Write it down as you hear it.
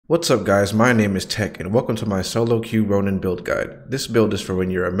What's up guys, my name is Tech and welcome to my solo queue Ronin build guide. This build is for when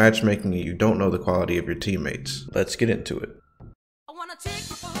you're matchmaking and you don't know the quality of your teammates. Let's get into it.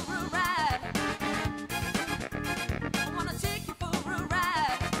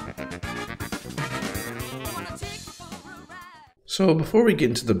 So before we get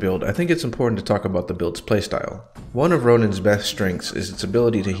into the build, I think it's important to talk about the build's playstyle. One of Ronin's best strengths is its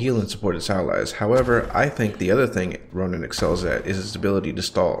ability to heal and support its allies. However, I think the other thing Ronin excels at is its ability to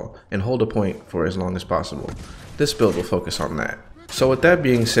stall and hold a point for as long as possible. This build will focus on that. So with that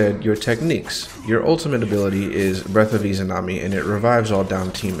being said, your techniques. Your ultimate ability is Breath of Izanami and it revives all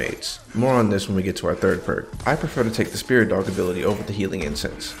down teammates. More on this when we get to our third perk. I prefer to take the Spirit Dog ability over the Healing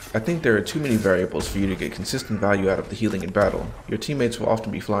Incense. I think there are too many variables for you to get consistent value out of the healing in battle. Your teammates will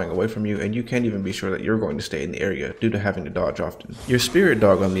often be flying away from you and you can't even be sure that you're going to stay in the area due to having to dodge often. Your Spirit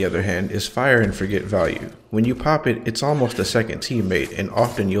Dog on the other hand is Fire and Forget value. When you pop it, it's almost a second teammate and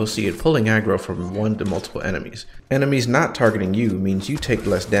often you'll see it pulling aggro from one to multiple enemies. Enemies not targeting you means you take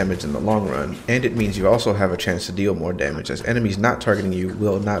less damage in the long run, and it means you also have a chance to deal more damage as enemies not targeting you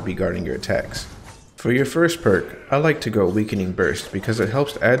will not be guarding your attacks. For your first perk, I like to go Weakening Burst because it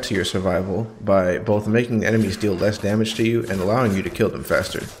helps add to your survival by both making the enemies deal less damage to you and allowing you to kill them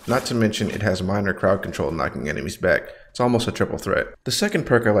faster. Not to mention it has minor crowd control knocking enemies back. It's almost a triple threat. The second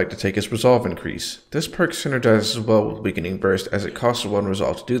perk I like to take is Resolve Increase. This perk synergizes well with Weakening Burst as it costs 1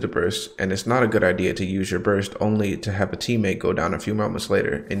 resolve to do the burst, and it's not a good idea to use your burst only to have a teammate go down a few moments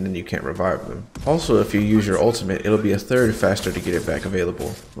later and then you can't revive them. Also, if you use your ultimate, it'll be a third faster to get it back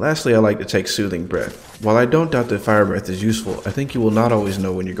available. Lastly, I like to take Soothing Breath. While I don't doubt that Fire Breath is useful, I think you will not always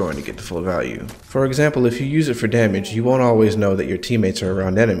know when you're going to get the full value. For example, if you use it for damage, you won't always know that your teammates are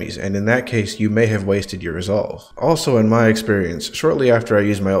around enemies, and in that case, you may have wasted your resolve. Also, in my experience, shortly after I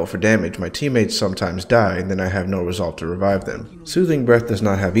use my ult for damage, my teammates sometimes die and then I have no resolve to revive them. Soothing Breath does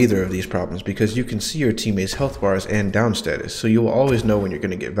not have either of these problems because you can see your teammates' health bars and down status, so you will always know when you're going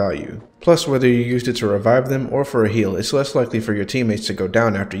to get value. Plus, whether you used it to revive them or for a heal, it's less likely for your teammates to go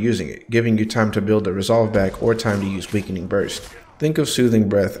down after using it, giving you time to build a resolve back or time to use Weakening Burst. Think of Soothing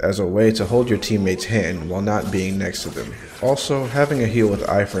Breath as a way to hold your teammate's hand while not being next to them. Also, having a heal with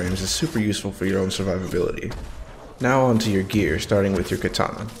iframes is super useful for your own survivability. Now onto your gear, starting with your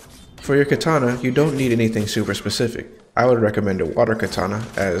katana. For your katana, you don't need anything super specific. I would recommend a water katana,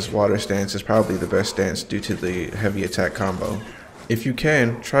 as water stance is probably the best stance due to the heavy attack combo. If you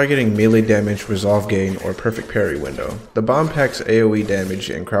can, try getting melee damage, resolve gain, or perfect parry window. The bomb pack's AoE damage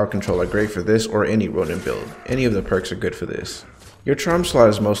and crowd control are great for this or any Ronin build. Any of the perks are good for this. Your charm slot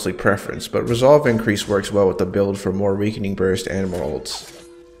is mostly preference, but resolve increase works well with the build for more Weakening Burst and more ults.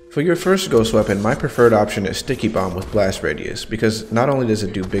 For your first ghost weapon, my preferred option is Sticky Bomb with Blast Radius, because not only does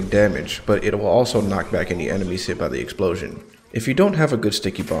it do big damage, but it will also knock back any enemies hit by the explosion. If you don't have a good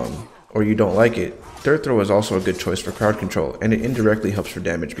Sticky Bomb, or you don't like it, Dirt Throw is also a good choice for crowd control, and it indirectly helps for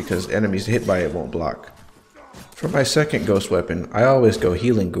damage because enemies hit by it won't block. For my second ghost weapon, I always go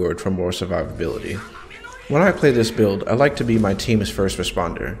Healing Gourd for more survivability. When I play this build, I like to be my team's first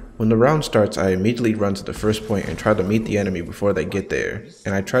responder. When the round starts, I immediately run to the first point and try to meet the enemy before they get there,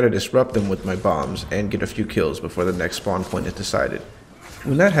 and I try to disrupt them with my bombs and get a few kills before the next spawn point is decided.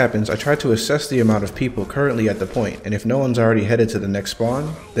 When that happens, I try to assess the amount of people currently at the point, and if no one's already headed to the next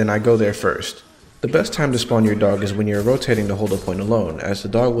spawn, then I go there first. The best time to spawn your dog is when you're rotating to hold a point alone, as the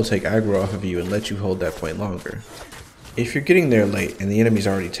dog will take aggro off of you and let you hold that point longer. If you're getting there late and the enemy's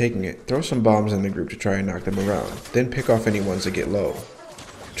already taking it, throw some bombs in the group to try and knock them around, then pick off any ones that get low.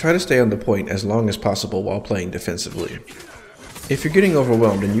 Try to stay on the point as long as possible while playing defensively. If you're getting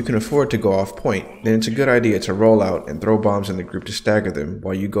overwhelmed and you can afford to go off point, then it's a good idea to roll out and throw bombs in the group to stagger them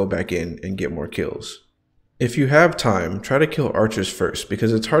while you go back in and get more kills. If you have time, try to kill archers first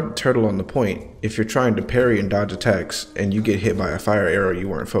because it's hard to turtle on the point if you're trying to parry and dodge attacks and you get hit by a fire arrow you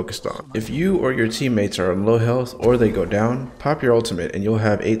weren't focused on. If you or your teammates are on low health or they go down, pop your ultimate and you'll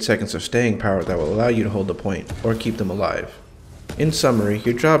have 8 seconds of staying power that will allow you to hold the point or keep them alive. In summary,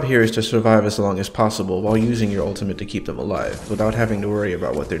 your job here is to survive as long as possible while using your ultimate to keep them alive without having to worry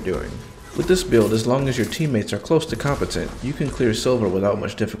about what they're doing. With this build, as long as your teammates are close to competent, you can clear silver without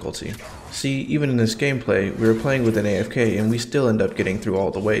much difficulty. See, even in this gameplay, we were playing with an AFK and we still end up getting through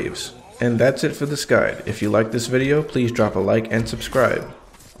all the waves. And that's it for this guide. If you like this video, please drop a like and subscribe.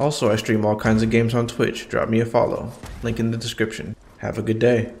 Also, I stream all kinds of games on Twitch. Drop me a follow. Link in the description. Have a good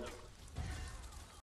day.